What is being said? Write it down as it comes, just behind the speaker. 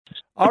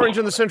Orange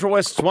in the Central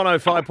West's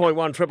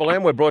 105.1 Triple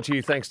M. We're brought to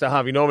you thanks to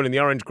Harvey Norman in the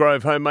Orange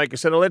Grove Homemaker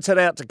Centre. Let's head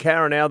out to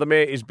Cowra now. The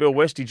Mayor is Bill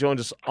West. He joins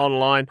us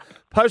online.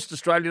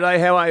 Post-Australia Day.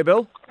 How are you,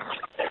 Bill?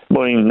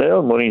 Morning,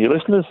 Neil. Morning, your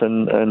listeners.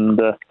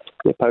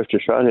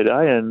 Post-Australia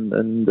Day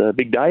and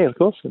big day, of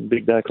course, and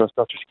big day across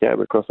not just Cowra,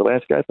 but across the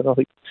landscape. And I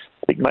think,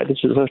 mate, this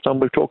is the first time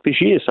we've talked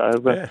this year. So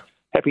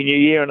Happy New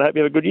Year, and I hope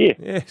you have a good year.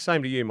 Yeah,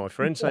 same to you, my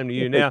friend. Same to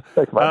you. Now,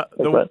 Thanks, mate.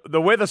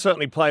 The weather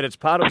certainly played its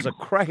part. It was a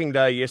cracking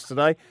day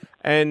yesterday.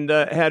 And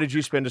how did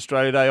you spend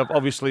Australia Day?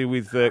 Obviously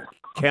with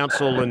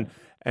council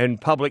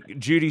and public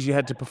duties you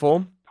had to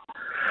perform?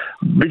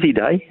 Busy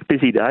day.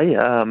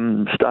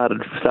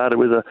 Started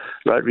with a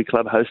Rotary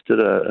Club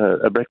hosted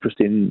a breakfast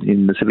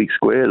in the Civic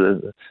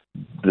Square,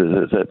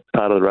 the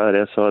part of the road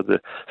outside the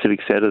Civic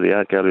Centre, the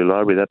Art Gallery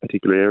Library, that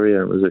particular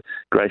area. It was a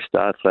great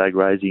start, flag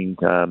raising,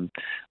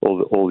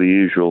 all the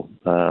usual.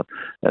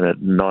 And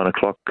at 9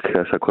 o'clock,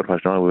 so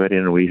 9:15, we went in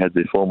and we had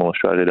the formal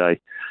Australia Day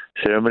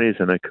ceremonies,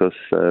 and of course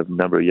a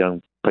number of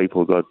young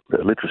people got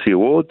literacy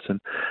awards, and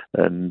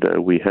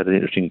we had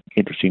an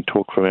interesting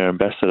talk from our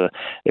ambassador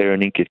Erin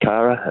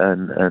Inkatara,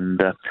 and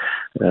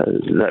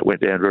that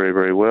went down very,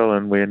 very well.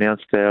 And we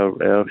announced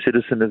our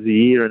Citizen of the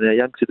Year and our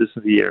Young Citizen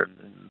of the Year,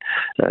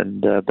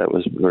 and that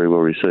was very well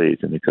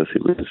received. And because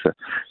it was a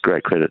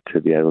great credit to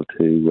be able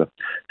to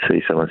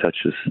see someone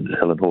such as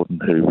Helen Horton,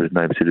 who was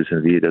named Citizen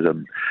of the Year,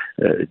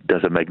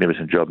 does a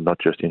magnificent job, not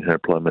just in her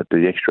employment, but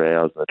the extra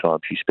hours and the time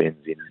she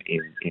spends in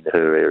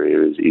her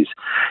area is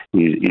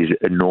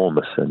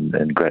enormous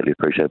and greatly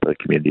appreciated by the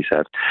community.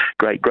 So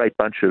great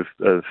bunch of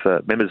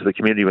members of the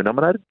community were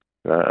nominated.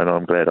 And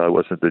I'm glad I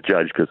wasn't the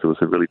judge, because there was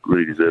some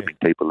really deserving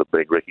people that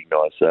being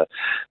recognised.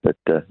 But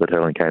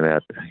Helen came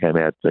out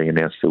being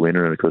announced the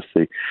winner, and of course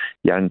the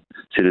Young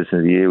Citizen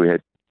of the Year, we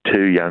had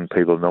two young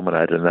people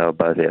nominated, and they were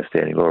both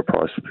outstanding. Laura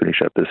Price to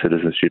finish up the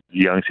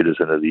Young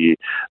Citizen of the Year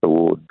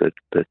award, but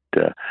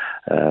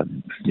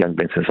young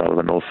Benson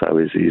Sullivan also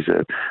is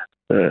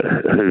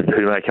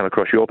who may come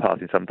across your path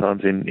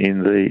sometimes in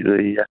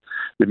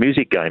the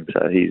music game.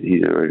 So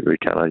he's a very, very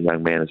talented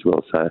young man as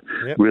well. So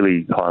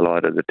really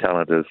highlighted the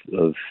talent of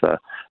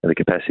and the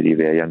capacity of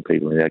our young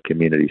people in our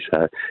community.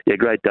 So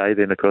great day.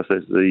 Then of course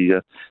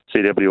the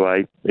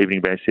CWA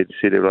Evening Band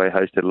CWA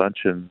hosted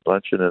luncheon,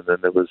 and then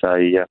there was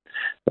I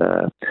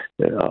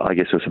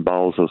guess there was some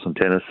bowls, or some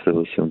tennis, there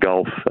was some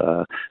golf.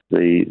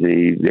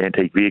 The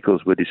antique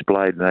vehicles were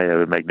displayed, and they have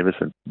a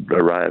magnificent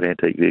array of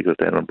antique vehicles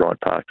down on Bryant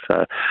Park.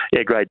 So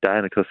great day.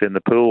 And of course then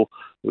the pool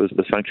was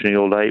functioning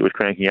all day. It was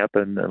cranking up,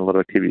 and a lot of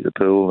activity at the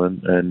pool, and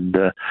then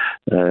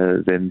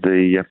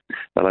the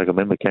local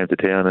member came to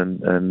town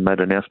and made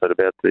an announcement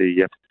about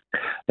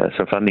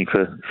some funding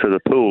for the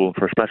pool,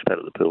 for a splash pad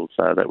at the pool.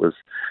 So that was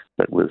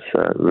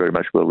very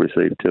much well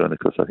received too. And of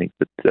course I think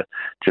that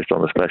just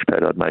on the splash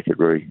pad I'd make it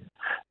very,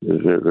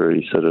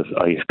 very sort of,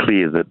 I guess,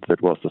 clear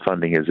that whilst the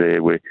funding is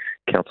there, we're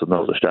council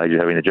not at the stage of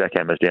having the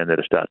jackhammers down there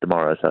to start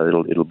tomorrow. So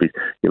it'll be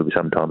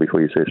some time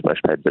before you see a splash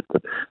pad. But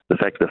the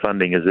fact the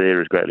funding is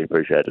there is greatly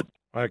appreciated.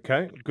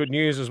 Okay, good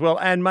news as well.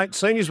 And mate,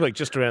 Seniors Week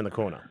just around the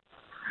corner.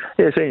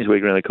 Yeah, Seniors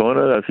Week around the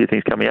corner. A few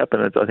things coming up,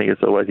 and I think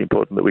it's always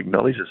important that we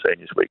acknowledge the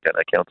Seniors Week. I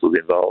know council's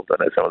involved.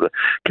 I know some of the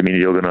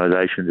community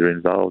organisations are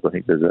involved. I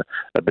think there's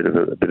a bit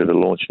of a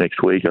launch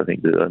next week. I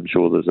think I'm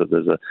sure there's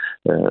a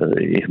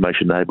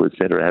Information Neighbourhood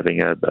Centre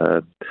having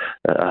a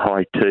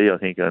high tea, I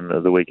think, and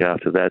the week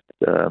after that,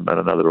 and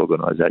another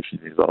organisation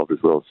is involved as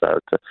well. So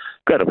it's a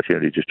great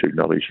opportunity just to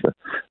acknowledge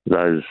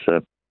those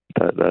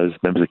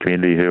members of the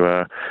community who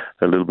are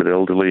a little bit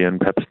elderly and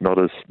perhaps not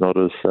as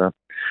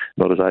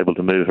able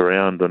to move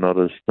around, or not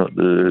as some of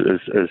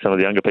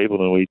the younger people.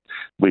 And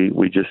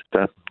we just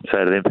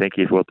say to them, thank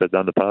you for what they've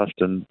done in the past,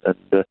 and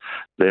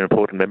they're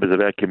important members of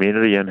our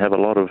community and have a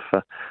lot of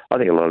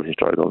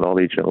historical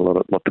knowledge and a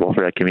lot to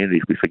offer our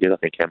communities. We forget, I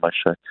think, how much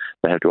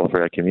they have to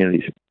offer our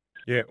communities.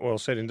 Yeah, well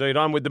said indeed.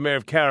 I'm with the Mayor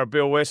of Cowra,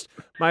 Bill West.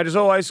 Mate, as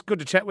always, good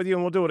to chat with you,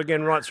 and we'll do it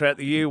again right throughout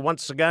the year.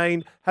 Once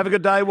again, have a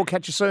good day. We'll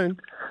catch you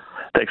soon.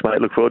 Thanks,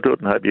 mate. Look forward to it,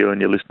 and hope you and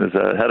your listeners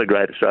had a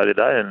great Australia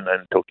Day, and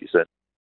talk to you soon.